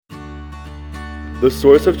The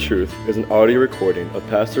Source of Truth is an audio recording of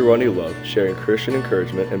Pastor Ronnie Love sharing Christian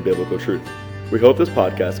encouragement and biblical truth. We hope this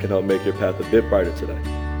podcast can help make your path a bit brighter today.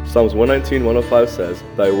 Psalms 119:105 says,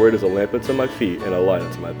 "Thy word is a lamp unto my feet and a light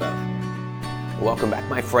unto my path." Welcome back,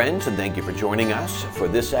 my friends, and thank you for joining us for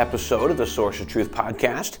this episode of the Source of Truth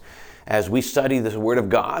podcast as we study the Word of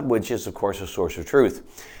God, which is, of course, a source of truth.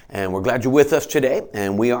 And we're glad you're with us today,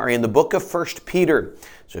 and we are in the book of 1 Peter.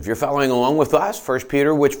 So if you're following along with us, 1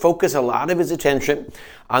 Peter, which focuses a lot of his attention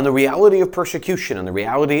on the reality of persecution, on the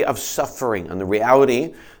reality of suffering, on the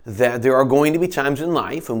reality that there are going to be times in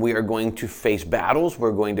life when we are going to face battles,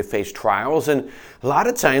 we're going to face trials, and a lot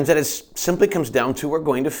of times that simply comes down to we're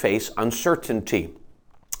going to face uncertainty.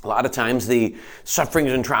 A lot of times the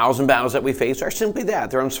sufferings and trials and battles that we face are simply that,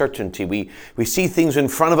 they're uncertainty. We see things in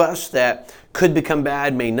front of us that could become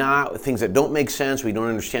bad, may not, things that don't make sense, we don't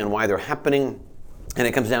understand why they're happening. And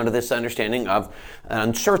it comes down to this understanding of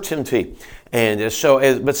uncertainty.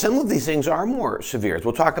 But some of these things are more severe. As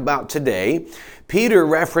we'll talk about today, Peter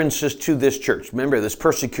references to this church. Remember, this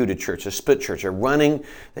persecuted church, a split church.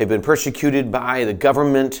 They've been persecuted by the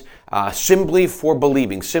government simply for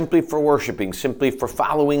believing, simply for worshiping, simply for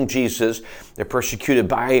following Jesus. They're persecuted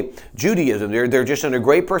by Judaism. They're just under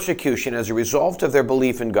great persecution as a result of their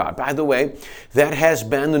belief in God. By the way, that has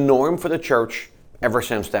been the norm for the church ever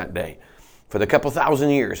since that day. For the couple thousand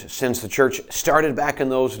years since the church started back in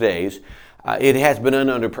those days, it has been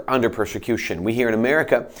under persecution. We here in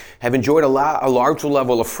America have enjoyed a large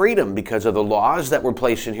level of freedom because of the laws that were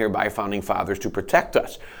placed in here by founding fathers to protect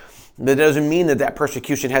us. That doesn't mean that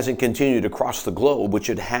persecution hasn't continued across the globe, which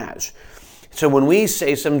it has. So when we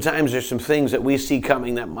say sometimes there's some things that we see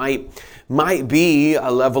coming that might be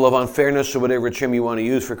a level of unfairness or whatever term you want to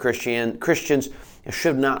use for Christians, it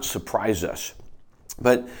should not surprise us.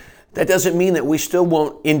 But that doesn't mean that we still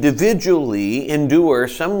won't individually endure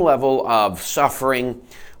some level of suffering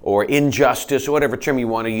or injustice or whatever term you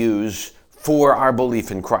want to use for our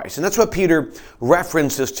belief in Christ. And that's what Peter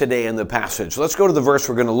references today in the passage. So let's go to the verse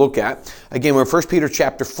we're going to look at. Again, we're in 1 Peter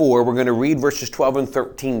chapter 4. We're going to read verses 12 and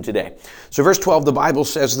 13 today. So verse 12, the Bible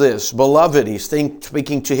says this, "Beloved," he's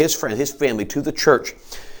speaking to his friend, his family, to the church,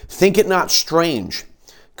 "think it not strange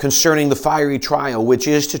concerning the fiery trial which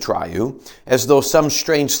is to try you, as though some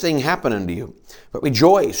strange thing happened unto you. But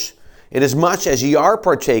rejoice, inasmuch as ye are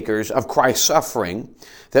partakers of Christ's suffering,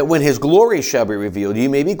 that when his glory shall be revealed, ye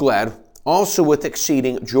may be glad also with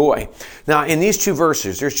exceeding joy." Now, in these two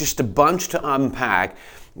verses, there's just a bunch to unpack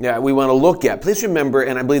that we want to look at. Please remember,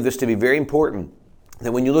 and I believe this to be very important,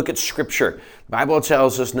 that when you look at Scripture, the Bible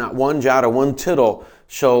tells us not one jot or one tittle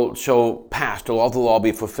shall pass till all the law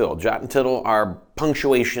be fulfilled. Jot and tittle are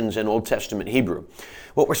punctuations in Old Testament Hebrew.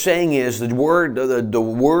 What we're saying is the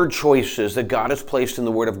word choices that God has placed in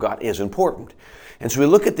the Word of God is important. And so we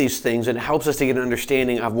look at these things and it helps us to get an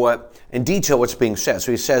understanding of in detail what's being said.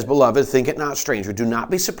 So he says, "Beloved, think it not strange, or do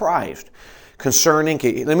not be surprised concerning,"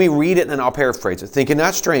 let me read it and then I'll paraphrase it. "Think it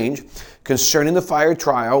not strange concerning the fire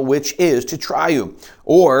trial which is to try you."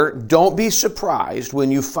 Or don't be surprised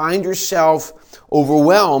when you find yourself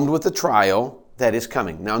overwhelmed with the trial that is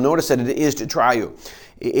coming. Now notice that it is to try you.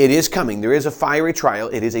 It is coming. There is a fiery trial.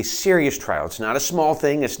 It is a serious trial. It's not a small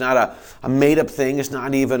thing. It's not a made-up thing. It's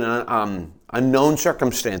not even a known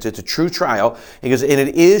circumstance. It's a true trial. And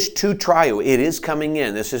it is to try you. It is coming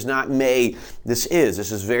in. This is not may. This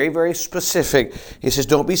is very, very specific. He says,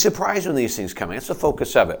 don't be surprised when these things come in. That's the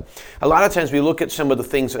focus of it. A lot of times we look at some of the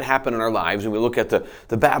things that happen in our lives, and we look at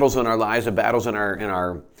the battles in our lives, the battles in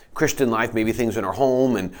our Christian life, maybe things in our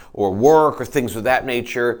home or work or things of that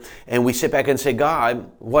nature, and we sit back and say, "God,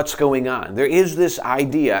 what's going on?" There is this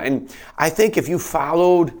idea, and I think if you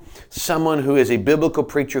followed someone who is a biblical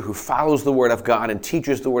preacher who follows the Word of God and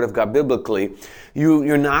teaches the Word of God biblically,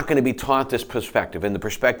 you're not going to be taught this perspective. And the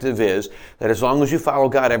perspective is that as long as you follow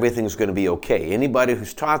God, everything's going to be okay. Anybody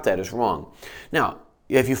who's taught that is wrong. Now,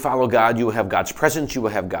 if you follow God, you will have God's presence, you will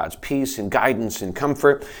have God's peace and guidance and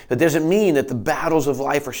comfort. That doesn't mean that the battles of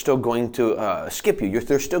life are still going to skip you.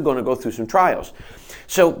 They're still going to go through some trials.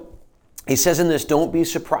 So he says in this, don't be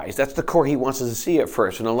surprised. That's the core he wants us to see at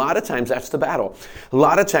first. And a lot of times that's the battle. A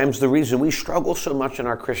lot of times the reason we struggle so much in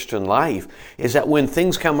our Christian life is that when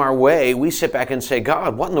things come our way, we sit back and say,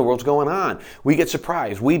 "God, what in the world's going on?" We get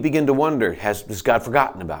surprised. We begin to wonder, has God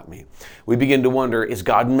forgotten about me? We begin to wonder, is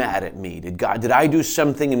God mad at me? Did I do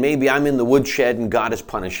something and maybe I'm in the woodshed and God is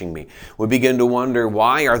punishing me? We begin to wonder,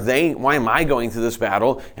 why am I going through this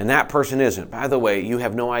battle and that person isn't? By the way, you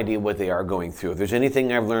have no idea what they are going through. If there's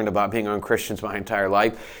anything I've learned about being on Christians my entire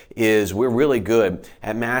life is we're really good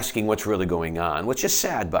at masking what's really going on, which is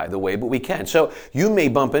sad, by the way, but we can. So you may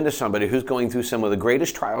bump into somebody who's going through some of the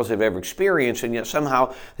greatest trials they've ever experienced, and yet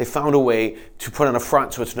somehow they found a way to put on a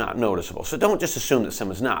front so it's not noticeable. So don't just assume that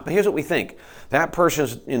someone's not. But here's what we think. That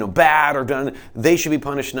person's bad or done, they should be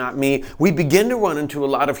punished, not me. We begin to run into a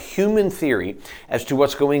lot of human theory as to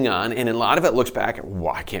what's going on, and a lot of it looks back at,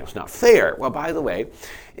 why can't it's not fair? Well, by the way,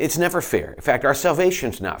 it's never fair. In fact, our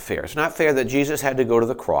salvation's not fair. It's not fair that Jesus had to go to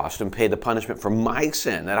the cross and pay the punishment for my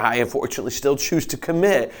sin that I unfortunately still choose to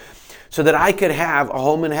commit so that I could have a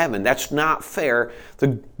home in heaven. That's not fair.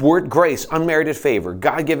 The word grace, unmerited favor,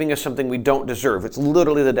 God giving us something we don't deserve. It's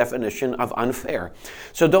literally the definition of unfair.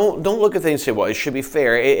 So don't look at things and say, well, it should be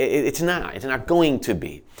fair. It's not. It's not going to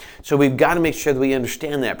be. So we've got to make sure that we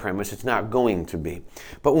understand that premise. It's not going to be.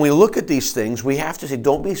 But when we look at these things, we have to say,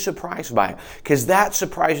 don't be surprised by it. Because that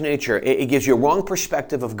surprise nature, it gives you a wrong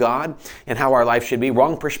perspective of God and how our life should be,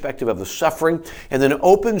 wrong perspective of the suffering, and then it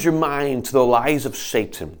opens your mind to the lies of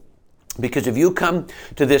Satan. Because if you come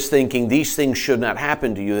to this thinking these things should not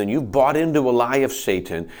happen to you, then you've bought into a lie of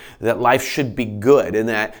Satan that life should be good. And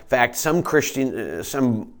that, in fact, some Christian,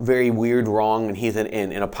 some very weird, wrong, and heathen,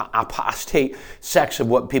 and apostate sects of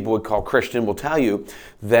what people would call Christian will tell you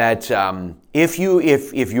that if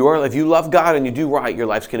you love God and you do right, your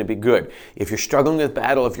life's going to be good. If you're struggling with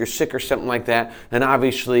battle, if you're sick or something like that, then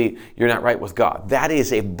obviously you're not right with God. That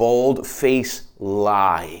is a bold-faced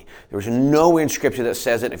lie. There's nowhere in Scripture that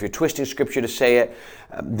says it. If you're twisting Scripture to say it,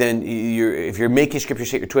 then if you're making Scripture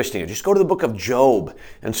say it, you're twisting it. Just go to the book of Job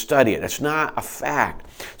and study it. It's not a fact.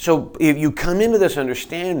 So if you come into this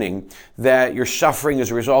understanding that you're suffering as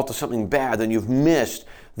a result of something bad, then you've missed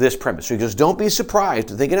this premise. So he goes, don't be surprised,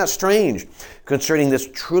 think it not strange concerning this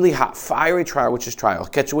truly hot, fiery trial, which is trial.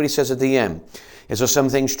 Catch what he says at the end. And so some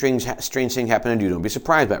things, strange things happen to you. Don't be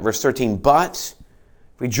surprised by it. Verse 13, but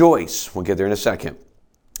rejoice. We'll get there in a second.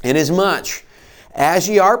 Inasmuch as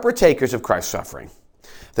ye are partakers of Christ's suffering,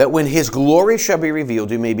 that when his glory shall be revealed,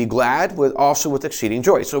 you may be glad also with exceeding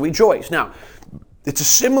joy. So rejoice. Now, it's a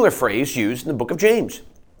similar phrase used in the book of James.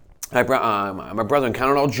 My brethren,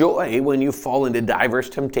 count it all joy when you fall into diverse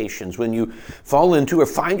temptations, when you fall into or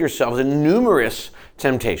find yourselves in numerous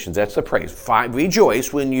temptations. That's the praise.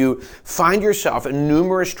 Rejoice when you find yourself in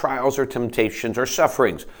numerous trials or temptations or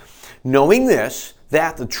sufferings. Knowing this,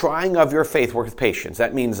 that the trying of your faith worketh patience.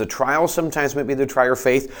 That means the trial sometimes might be the try of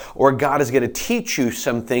faith, or God is going to teach you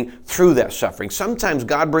something through that suffering. Sometimes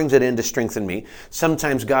God brings it in to strengthen me.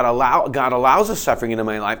 Sometimes God allows a suffering into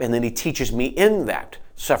my life, and then he teaches me in that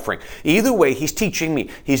suffering. Either way, he's teaching me.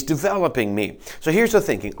 He's developing me. So here's the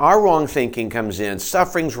thinking. Our wrong thinking comes in.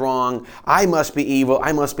 Suffering's wrong. I must be evil.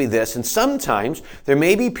 I must be this. And sometimes there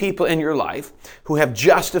may be people in your life who have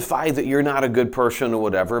justified that you're not a good person or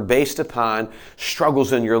whatever based upon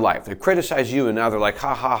struggles in your life. They criticize you and now they're like,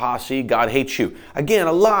 ha, ha, ha, see, God hates you. Again,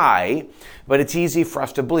 a lie, but it's easy for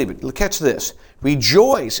us to believe it. Catch this.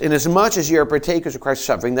 Rejoice inasmuch as ye are partakers of Christ's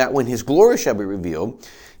suffering, that when his glory shall be revealed,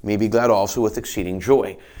 you may be glad also with exceeding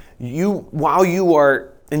joy. While you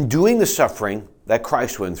are enduring the suffering that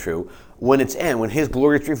Christ went through, when his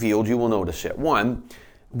glory is revealed, you will notice it. One,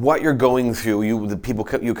 what you're going through,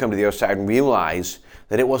 you come to the other side and realize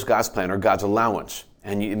that it was God's plan or God's allowance.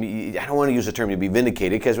 And I don't want to use the term to be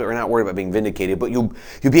vindicated because we're not worried about being vindicated, but you'll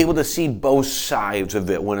be able to see both sides of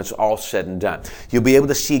it when it's all said and done. You'll be able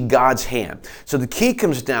to see God's hand. So the key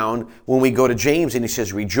comes down when we go to James and he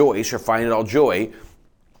says rejoice or find it all joy,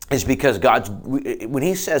 is because when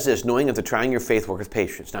he says this, knowing that the trying your faith worketh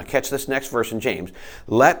patience. Now catch this next verse in James.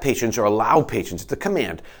 Let patience, or allow patience, it's a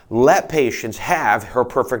command. Let patience have her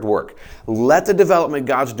perfect work. Let the development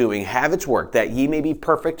God's doing have its work, that ye may be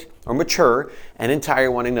perfect or mature and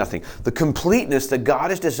entire, wanting nothing. The completeness that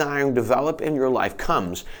God is desiring to develop in your life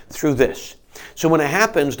comes through this. So when it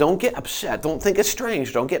happens, don't get upset. Don't think it's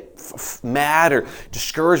strange. Don't get mad or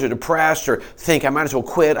discouraged or depressed or think, I might as well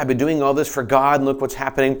quit. I've been doing all this for God and look what's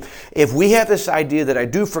happening. If we have this idea that I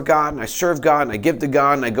do for God and I serve God and I give to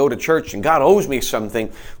God and I go to church and God owes me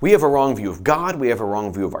something, we have a wrong view of God. We have a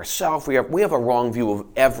wrong view of ourselves. We have a wrong view of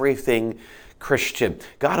everything Christian.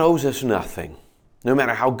 God owes us nothing. No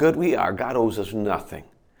matter how good we are, God owes us nothing.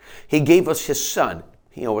 He gave us his son.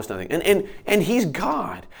 He owes us nothing. And he's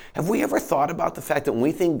God. Have we ever thought about the fact that when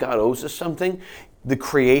we think God owes us something, the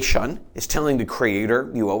creation is telling the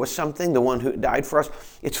Creator, you owe us something, the one who died for us?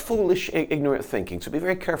 It's foolish, ignorant thinking. So be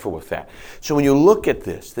very careful with that. So when you look at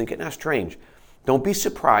this, think it not strange. Don't be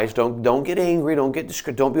surprised. Don't get angry. Don't get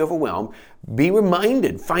discouraged. Don't be overwhelmed. Be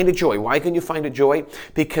reminded. Find a joy. Why can you find a joy?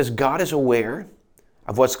 Because God is aware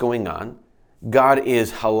of what's going on. God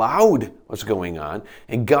is allowed what's going on,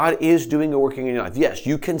 and God is doing a working in your life. Yes,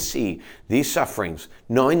 you can see these sufferings,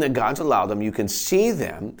 knowing that God's allowed them. You can see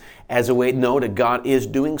them as a way to know that God is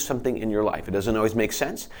doing something in your life. It doesn't always make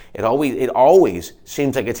sense. It always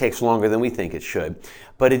seems like it takes longer than we think it should.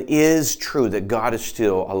 But it is true that God is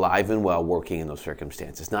still alive and well working in those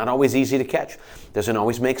circumstances. It's not always easy to catch. Doesn't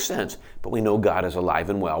always make sense. But we know God is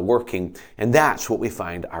alive and well working. And that's what we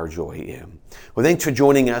find our joy in. Well, thanks for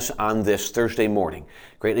joining us on this Thursday morning.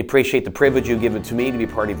 Greatly appreciate the privilege you've given to me to be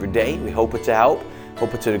part of your day. We hope it's a help.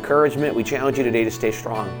 Hope it's an encouragement. We challenge you today to stay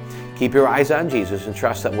strong. Keep your eyes on Jesus and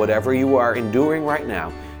trust that whatever you are enduring right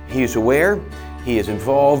now, He is aware, He is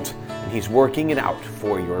involved, and He's working it out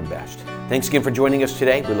for your best. Thanks again for joining us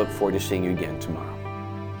today. We look forward to seeing you again tomorrow.